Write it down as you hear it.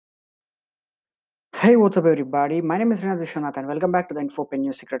Hey, what's up, everybody? My name is Rina Vishwanath, and welcome back to the Info Pen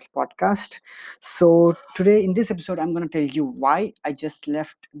News Secrets podcast. So, today in this episode, I'm going to tell you why I just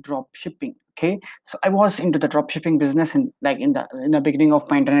left drop shipping. Okay, so I was into the drop shipping business and like in the beginning of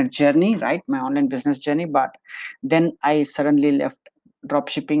my internet journey, right? My online business journey, but then I suddenly left drop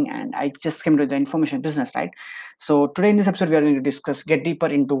shipping and I just came to the information business, right? So, today in this episode, we are going to get deeper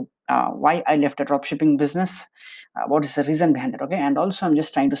into why I left the drop shipping business. What is the reason behind it? Okay, and also I'm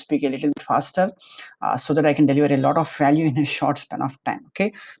just trying to speak a little bit faster so that I can deliver a lot of value in a short span of time.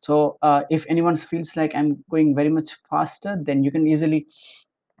 Okay, so if anyone feels like I'm going very much faster, then you can easily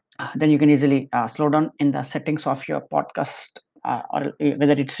slow down in the settings of your podcast. Or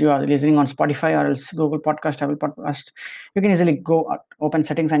whether it's you are listening on Spotify or else Google Podcast, Apple Podcast, you can easily go open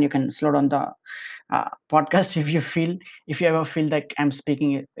settings and you can slow down the podcast if you ever feel like I'm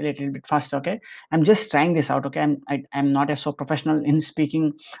speaking a little bit faster. Okay, I'm just trying this out. Okay, I'm not a so professional in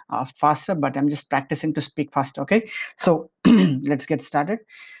speaking faster, but I'm just practicing to speak faster. Okay, so let's get started.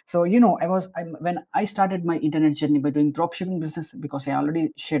 So when I started my internet journey by doing dropshipping business, because I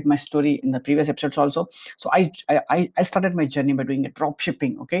already shared my story in the previous episodes also. So I started my journey by doing a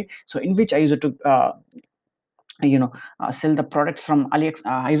dropshipping. Okay, so in which I used to sell the products from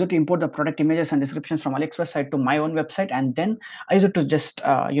I used to import the product images and descriptions from AliExpress site to my own website, and then I used to just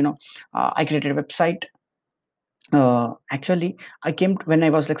I created a website. Actually, I came when I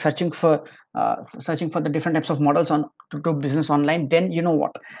was like searching for the different types of models on to do business online. Then you know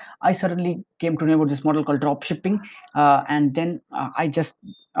what, I suddenly came to know about this model called drop shipping. And then I just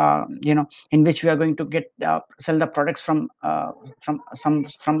in which we are going to get sell the products from some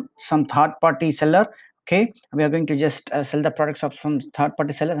third party seller. Okay, we are going to just sell the products of from third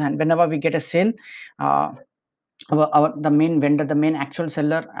party seller, and whenever we get a sale, uh, the main vendor, the main actual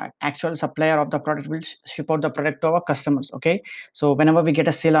seller, actual supplier of the product will ship out the product to our customers. Okay, so whenever we get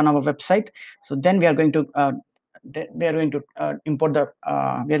a sale on our website, so then we are going to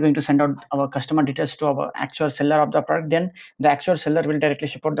send out our customer details to our actual seller of the product. Then the actual seller will directly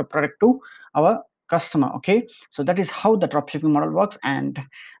ship out the product to our customer. Okay, so that is how the dropshipping model works. And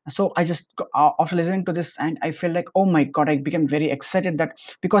so after listening to this, and I feel like, oh my god, I became very excited that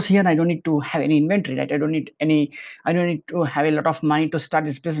because here I don't need to have any inventory, right? I don't need to have a lot of money to start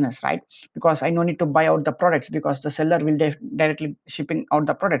this business, right? Because I no need to buy out the products, because the seller will directly shipping out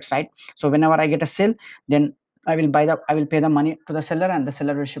the products, right? So whenever I get a sale, then I will pay the money to the seller, and the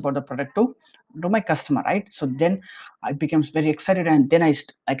seller will ship out the product to my customer, right? So then I became very excited, and then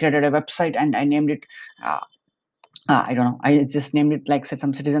I created a website and I named it. Uh, I don't know. I just named it like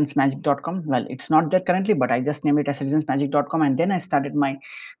some citizensmagic.com. Well, it's not there currently, but I just named it as citizensmagic.com, and then I started my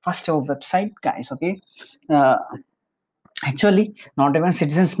first ever website, guys. Okay, uh, actually not even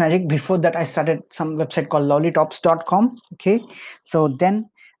citizens magic. Before that, I started some website called lollytops.com. Okay, so then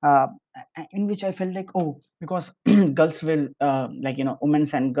uh, in which I felt like, oh, because girls will women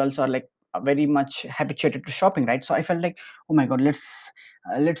and girls are like very much habituated to shopping, right? So I felt like, oh my god, let's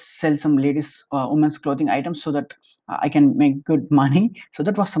sell some ladies women's clothing items so that I can make good money. So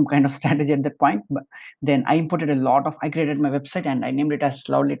that was some kind of strategy at that point. But then I created my website and I named it as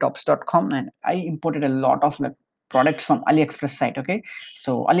lovelytops.com, and I imported a lot of products from AliExpress site. Okay,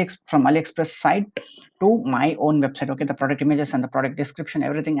 so from AliExpress site to my own website. Okay, the product images and the product description,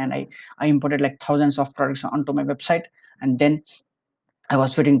 everything, and I imported like thousands of products onto my website, and then I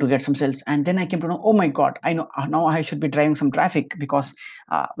was waiting to get some sales, and then I came to know, oh my god, I know now I should be driving some traffic, because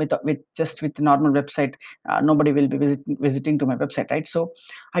with the normal website, nobody will be visiting to my website, right? So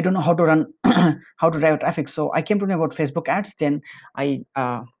I don't know how to run how to drive traffic. So I came to know about Facebook ads. Then I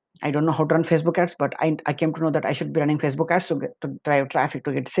uh, I don't know how to run Facebook ads, but I came to know that I should be running Facebook ads to drive traffic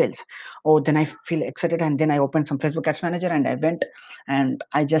to get sales. Oh, then I feel excited, and then I opened some Facebook ads manager, and I went and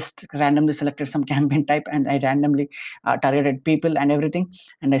I just randomly selected some campaign type, and I randomly targeted people and everything,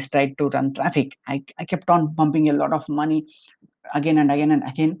 and I tried to run traffic. I kept on pumping a lot of money again and again and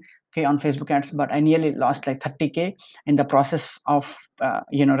again, okay, on Facebook ads, but I nearly lost like 30K in the process of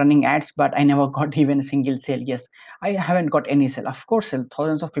running ads, but I never got even a single sale. Yes, I haven't got any sale. Of course,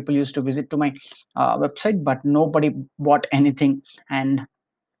 thousands of people used to visit to my website, but nobody bought anything. And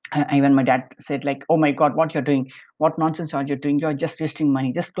even my dad said like, oh my god, what you're doing, what nonsense are you doing, you're just wasting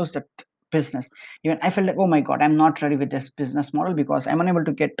money, just close that business. Even I felt like, oh my god, I'm not ready with this business model, because I'm unable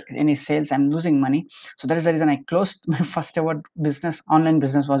to get any sales, I'm losing money. So that is the reason I closed my first ever business. Online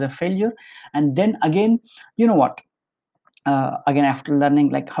business was a failure. And then again, you know what, again, after learning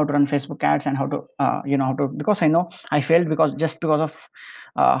like how to run Facebook ads and how to how to, because I know I failed because just because of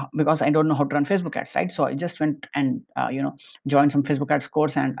because I don't know how to run Facebook ads, right? So I just went and joined some Facebook ads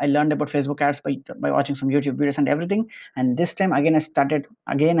course, and I learned about Facebook ads by watching some YouTube videos and everything. And this time again I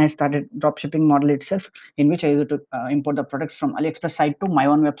started drop shipping model itself, in which I used to import the products from AliExpress site to my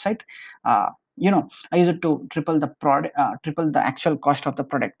own website. uh, I use it to triple the product, triple the actual cost of the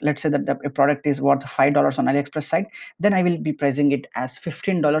product. Let's say that a product is worth $5 on AliExpress site, then I will be pricing it as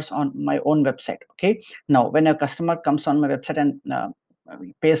 $15 on my own website. Okay. Now, when a customer comes on my website and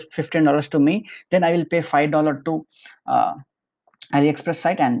pays $15 to me, then I will pay $5 to uh, AliExpress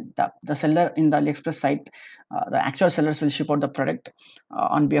site, and the seller in the AliExpress site, the actual sellers will ship out the product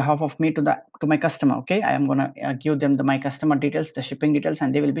on behalf of me to my customer. Okay, I am gonna give them my customer details, the shipping details,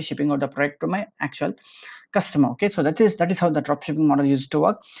 and they will be shipping out the product to my actual customer. Okay, so that is how the dropshipping model used to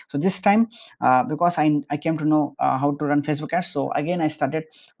work. So this time, because I came to know how to run Facebook ads, so again I started,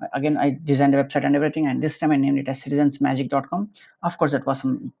 again I designed the website and everything, and this time I named it as citizensmagic.com. Of course, that was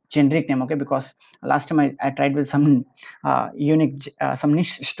some generic name. Okay, because last time I tried with some unique some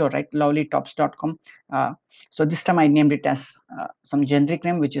niche store, right, lovelytops.com. So this time I named it as some generic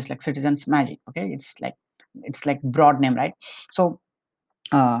name, which is like Citizens Magic. Okay, it's like broad name, right? So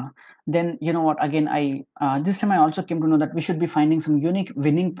uh, then you know what, again I this time I also came to know that we should be finding some unique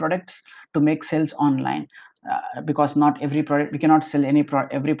winning products to make sales online, because not every product, we cannot sell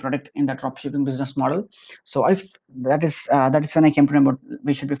every product in the dropshipping business model. So I that is when I came to know about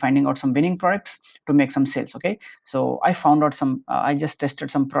we should be finding out some winning products to make some sales. Okay, so I found out some I just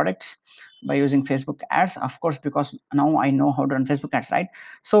tested some products by using Facebook ads, of course, because now I know how to run Facebook ads, right?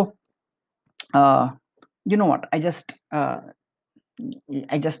 So uh, you know what, I just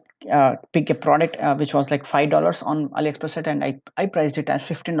pick a product which was like $5 on AliExpress site, and I priced it as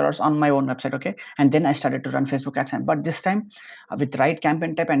 $15 on my own website. Okay, and then I started to run Facebook ads, but this time with right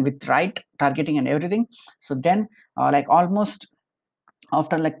campaign type and with right targeting and everything. So then like almost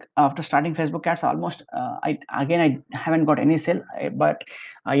after starting Facebook ads, almost I haven't got any sale, but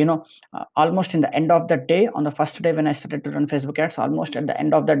almost in the end of the day, on the first day when I started to run Facebook ads, almost at the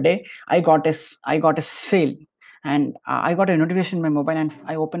end of the day, I got a sale, and I got a notification in my mobile, and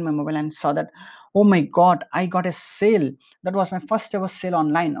I opened my mobile and saw that, oh my god, I got a sale. That was my first ever sale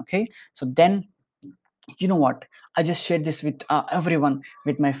online. Okay, so then you know what, I just shared this with everyone,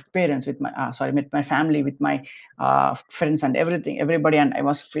 with my parents, with my with my family, with my friends and everybody, and I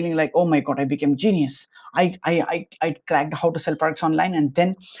was feeling like, oh my god, I became genius. I cracked how to sell products online, and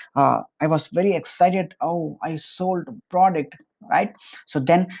then I was very excited. Oh, I sold product, right? So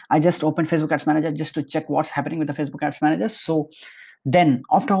then I just opened Facebook ads manager just to check what's happening with the Facebook ads manager. So then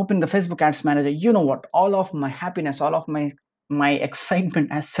after opening the Facebook ads manager, you know what, all of my happiness, all of my excitement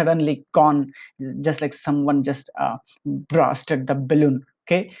has suddenly gone, just like someone just busted the balloon.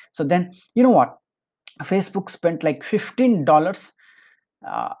 Okay, so then you know what, Facebook spent like $15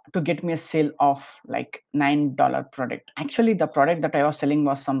 to get me a sale of like $9 product. Actually, the product that I was selling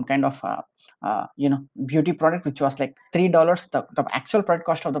was some kind of beauty product, which was like $3. The actual product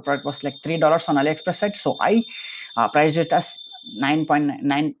cost of the product was like $3 on AliExpress site. So I priced it as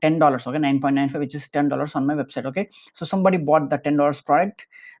 9.9 $10. Okay, 9.95, which is $10 on my website. Okay, so somebody bought the $10 product,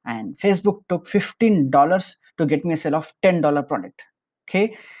 and Facebook took $15 to get me a sale of $10 product.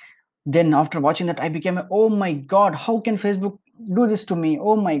 Okay, then after watching that, I became, oh my god, how can Facebook do this to me?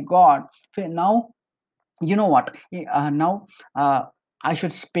 Oh my god. Now you know what, now I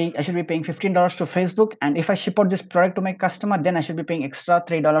should be paying $15 to Facebook, and if I ship out this product to my customer, then I should be paying extra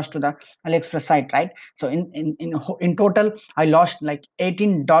 $3 to the AliExpress site, right? So in total, I lost like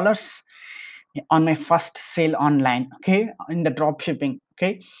 $18 on my first sale online. Okay, in the drop shipping.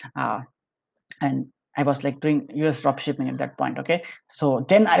 Okay, uh, and I was like doing US drop shipping at that point. Okay, so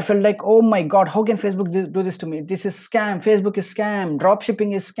then I felt like, oh my god, how can Facebook do this to me? This is scam. Facebook is scam. Drop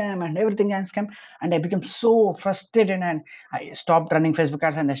shipping is scam, and everything is scam. And I became so frustrated, and I stopped running Facebook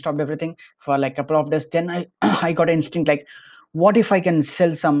ads, and I stopped everything for like a couple of days. Then I I got an instinct like, what if I can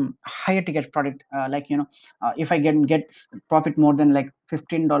sell some higher ticket product, like if I can get profit more than like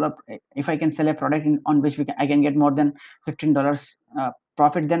 $15, if I can sell a product on which I can get more than $15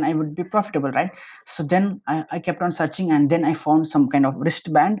 profit, then I would be profitable, right? So then I kept on searching, and then I found some kind of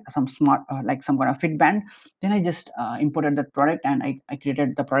wristband, some smart like some kind of fit band. Then I just imported that product, and I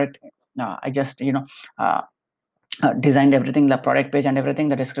created the product. I just uh, designed everything, the product page and everything,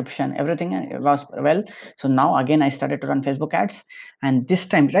 the description, everything was well. So now again I started to run Facebook ads. And this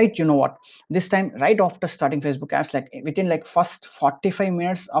time, right, you know what, this time right after starting Facebook ads, like within like first 45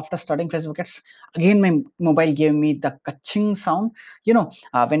 minutes after starting Facebook ads, again my mobile gave me the catching sound.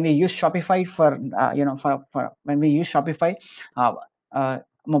 When we use Shopify for for when we use Shopify uh, uh,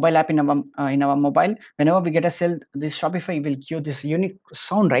 mobile app in our mobile, whenever we get a sale, this Shopify will give this unique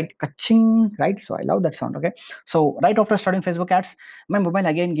sound, right, catching, right? So I love that sound. Okay, so right after starting Facebook ads, my mobile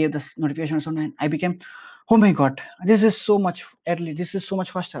again gave this notification sound, and I became, oh my god, this is so much early. This is so much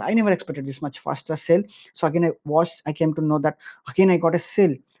faster. I never expected this much faster sale. So again, I came to know that again I got a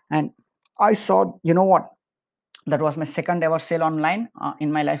sale, and I saw, you know what, that was my second ever sale online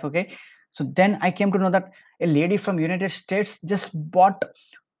in my life. Okay, so then I came to know that a lady from United States just bought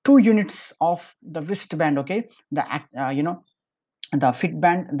 2 units of the wristband. Okay, the fit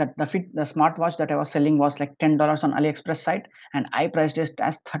band, that the smartwatch that I was selling was like $10 on AliExpress site, and I priced it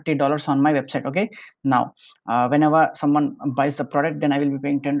as $30 on my website. Okay, now whenever someone buys the product, then I will be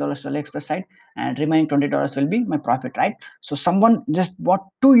paying $10 to AliExpress site, and remaining $20 will be my profit, right? So someone just bought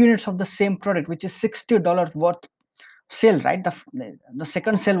 2 units of the same product, which is $60 worth sale, right? The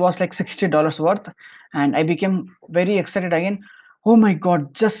second sale was like $60 worth, and I became very excited again. Oh my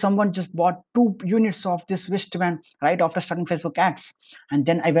god, just someone just bought 2 units of this wristband right after starting Facebook ads. And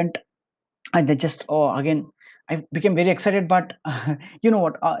then I went, and they just, oh, again I became very excited. But you know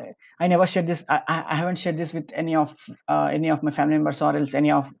what, I never shared this. I haven't shared this with any of my family members, or else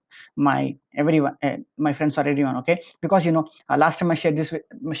any of my everyone, my friends or everyone. Okay, because last time I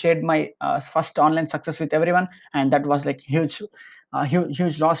shared my first online success with everyone, and that was like huge,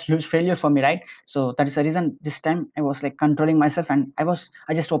 huge loss, huge failure for me, right? So that is the reason this time I was like controlling myself, and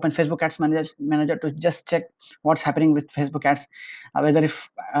I just opened Facebook ads manager to just check what's happening with Facebook ads, whether if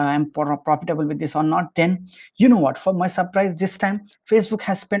I'm profitable with this or not. Then you know what, for my surprise, this time Facebook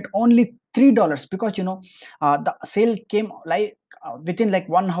has spent only $3, because the sale came like within like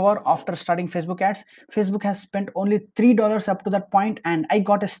 1 hour after starting Facebook ads. Facebook has spent only $3 up to that point, and I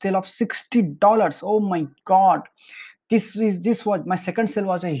got a sale of $60. Oh my god, this was my second sale,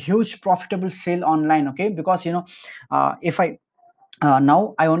 was a huge profitable sale online. Okay, because if I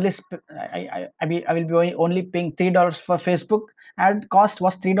now I only I will be only paying $3 for Facebook ad cost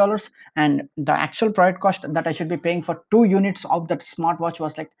was $3, and the actual product cost that I should be paying for 2 units of that smartwatch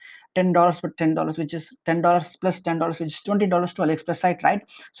was like $10, but $10, which is $10 plus $10, which is $20 to AliExpress site, right?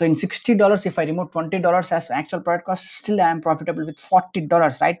 So in $60, if I remove $20 as actual product cost, still I am profitable with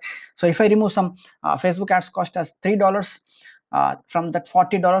 $40, right? So if I remove some Facebook ads cost as $3, from that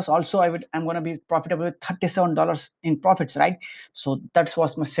 $40 also I'm going to be profitable with $37 in profits, right? So that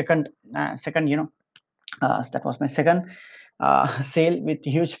was my second that was my second sale with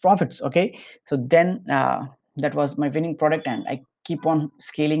huge profits. Okay, so then that was my winning product, and I keep on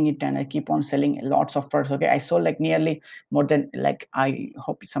scaling it, and I keep on selling lots of products. Okay, I sold like nearly more than like I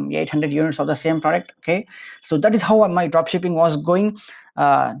hope some 800 units of the same product. Okay, so that is how my drop shipping was going.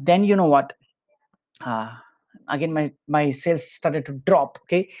 Then you know what, uh, again my sales started to drop.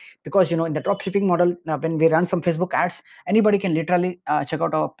 Okay, because in the drop shipping model, when we run some Facebook ads, anybody can literally check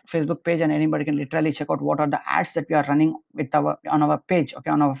out our Facebook page, and anybody can literally check out what are the ads that we are running with our on our page, okay,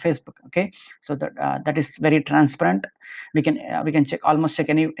 on our Facebook. Okay, so that is very transparent. We can check, almost check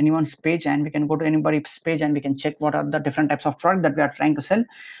anyone's page, and we can go to anybody's page, and we can check what are the different types of product that we are trying to sell.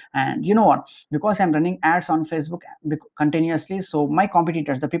 And you know what, because I'm running ads on Facebook continuously, so my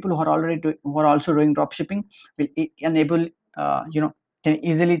competitors, the people who are who are also doing drop shipping, will enable can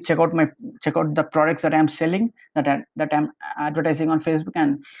easily check out the products that I'm selling, that I'm advertising on Facebook.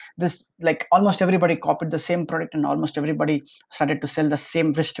 And this, like, almost everybody copied the same product, and almost everybody started to sell the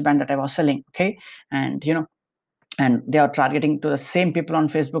same wristband that I was selling. Okay, and and they are targeting to the same people on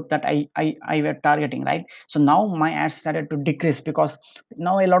Facebook that I were targeting, right? So now my ads started to decrease, because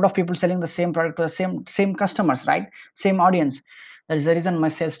now a lot of people selling the same product to the same customers, right? Same audience. That is the reason my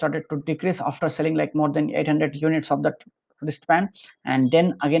sales started to decrease after selling like more than 800 units of that wristband. And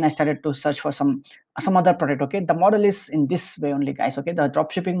then again I started to search for some other product. Okay, the model is in this way only, guys. Okay, the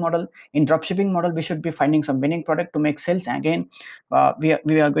drop shipping model, in drop shipping model, we should be finding some winning product to make sales. And again,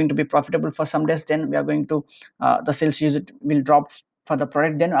 we are going to be profitable for some days, then we are going to the sales use will drop for the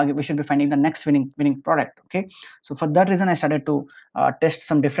product, then we should be finding the next winning product. Okay, so for that reason I started to test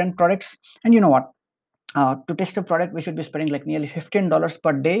some different products. And you know what, to test a product, we should be spending like nearly $15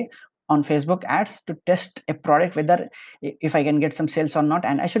 per day on Facebook ads to test a product, whether if I can get some sales or not.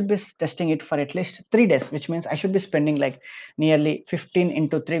 And I should be testing it for at least 3 days, which means I should be spending like nearly 15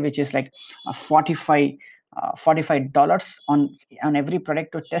 into 3, which is like 45 $45 on every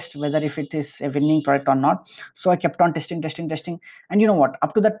product to test whether if it is a winning product or not. So I kept on testing, and you know what,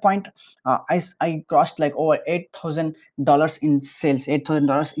 up to that point, I crossed like over $8,000 in sales,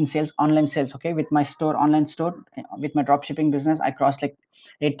 $8,000 in sales, online sales. Okay, with my store, online store, with my drop shipping business, I crossed like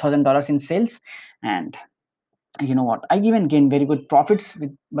 $8,000 in sales. And you know what, I even gained very good profits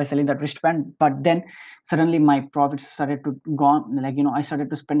by selling that wristband. But then suddenly my profits started to gone, like, I started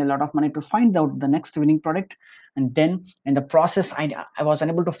to spend a lot of money to find out the next winning product. And then in the process, I was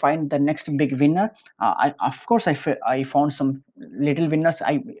unable to find the next big winner. Of course, I found some little winners.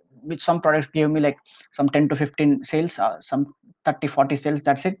 I Which some products gave me like some 10 to 15 sales, some 30, 40 sales,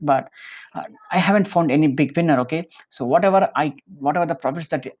 that's it. But I haven't found any big winner. Okay, so whatever the profits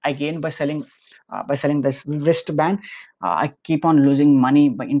that I gained by selling this wristband, I keep on losing money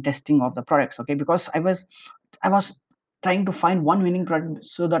by in testing of the products. Okay, because I was trying to find one winning product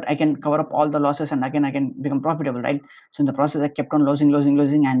so that I can cover up all the losses, and again I can become profitable, right? So in the process, I kept on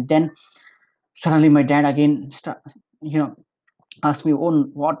losing, and then suddenly my dad again you know asked me, oh,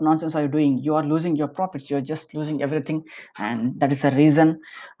 what nonsense are you doing? You are losing your profits, you're just losing everything. And that is the reason.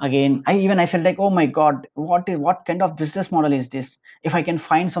 Again, I felt like, oh my god, what kind of business model is this? If I can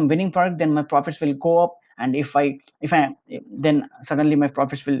find some winning product, then my profits will go up. And if I then suddenly my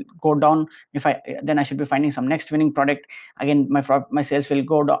profits will go down. If I Then I should be finding some next winning product. Again, my sales will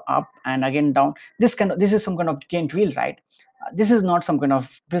go up and again down. This is some kind of gain wheel, right? This is not some kind of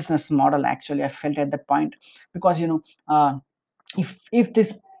business model, actually, I felt at that point. Because uh, if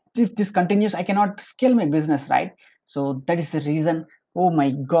this continues, I cannot scale my business, right? So that is the reason. Oh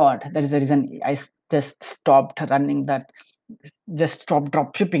my god, that is the reason just stopped running that, just stopped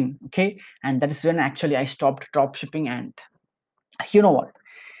drop shipping. Okay, and that is when actually I stopped drop shipping. And you know what,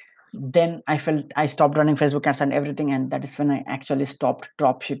 then I felt I stopped running Facebook ads and everything, and that is when I actually stopped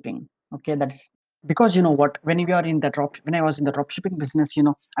drop shipping. Okay, that's because you know what, when I was in the drop shipping business,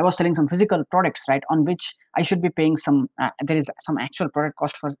 I was selling some physical products, right, on which I should be paying some. There is some actual product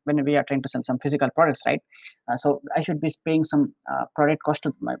cost for when we are trying to sell some physical products, right? So I should be paying some product cost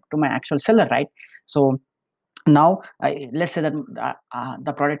to my actual seller, right? So now let's say that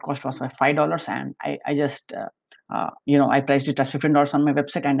the product cost was $5, and I just I priced it as $15 on my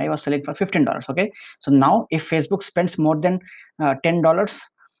website, and I was selling for $15. Okay, so now if Facebook spends more than $10,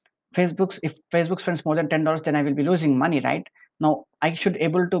 if Facebook spends more than $10, then I will be losing money, right? Now I should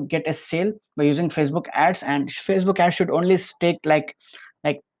able to get a sale by using Facebook ads, and Facebook ads should only take like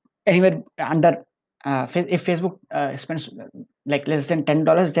anywhere under if Facebook spends like less than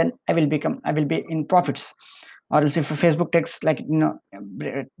 $10, then I will be in profits. Or else if Facebook takes like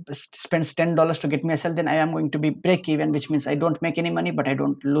spends $10 to get me a sale, then I am going to be break even, which means I don't make any money but I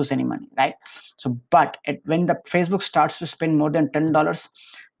don't lose any money, right? So but when the Facebook starts to spend more than $10,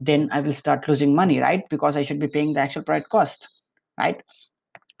 then I will start losing money, right? Because I should be paying the actual product cost, right?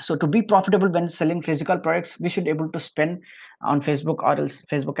 So to be profitable when selling physical products, we should able to spend on Facebook or else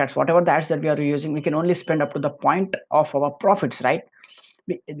Facebook ads, whatever the ads that we are using, we can only spend up to the point of our profits, right?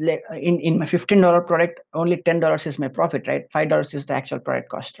 In my $15 product, only $10 is my profit, right? $5 is the actual product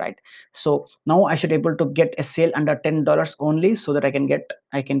cost, right? So now I should able to get a sale under $10 only, so that I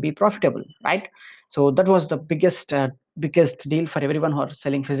can be profitable, right? So that was the biggest deal for everyone who are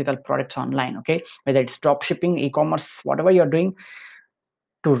selling physical products online. Okay, whether it's drop shipping, e-commerce, whatever you're doing,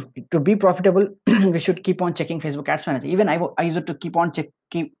 to be profitable, we should keep on checking Facebook ads manager. Even I used to keep on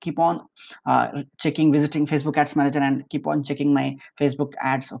checking, visiting Facebook ads manager, and keep on checking my Facebook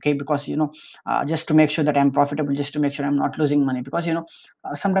ads. Okay, because just to make sure that I'm profitable, just to make sure I'm not losing money. Because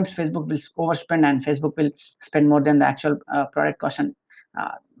sometimes Facebook will overspend, and Facebook will spend more than the actual product cost, and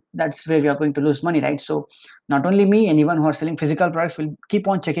uh, that's where we are going to lose money, right? So not only me, anyone who are selling physical products will keep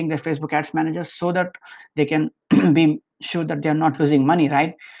on checking their Facebook ads managers, so that they can be sure that they are not losing money,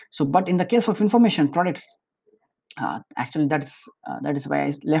 right? So but in the case of information products, actually that is why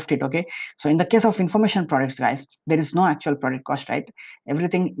I left it. Okay, so in the case of information products, guys, there is no actual product cost, right?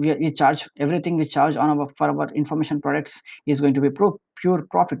 Everything we charge on our for our information products is going to be pure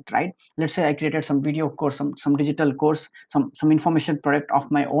profit, right? Let's say I created some video course, some digital course, some information product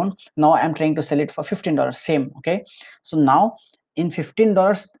of my own. Now I'm trying to sell it for $15, same. Okay, so now in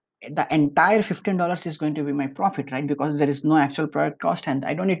 $15, the entire $15 is going to be my profit, right? Because there is no actual product cost, and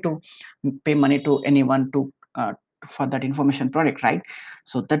I don't need to pay money to anyone to for that information product, right?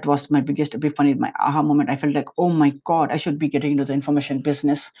 So that was my biggest epiphany, my aha moment. I felt like, oh my god, I should be getting into the information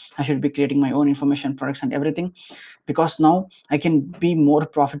business. I should be creating my own information products and everything, because now I can be more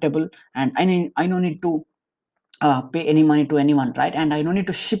profitable, and I don't need to pay any money to anyone, right? And I don't need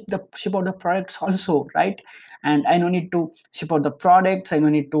to ship out the products also, right? and I no need to ship out the products. I no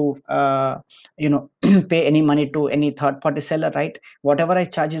need to pay any money to any third party seller, right? Whatever I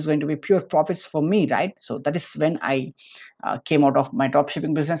charge is going to be pure profits for me, right? So that is when I came out of my drop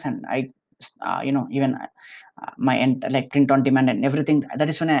shipping business, and I even my end, like print on demand and everything. That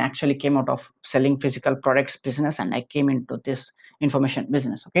is when I actually came out of selling physical products business, and I came into this information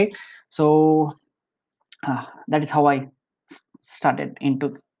business. Okay, so that is how I started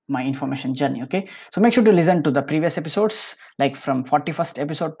into my information journey. Okay, so make sure to listen to the previous episodes, like from 41st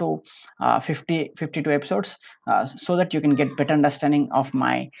episode to 52 episodes, so that you can get better understanding of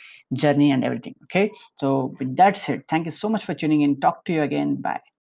my journey and everything. Okay, so with that said, thank you so much for tuning in. Talk to you again. Bye.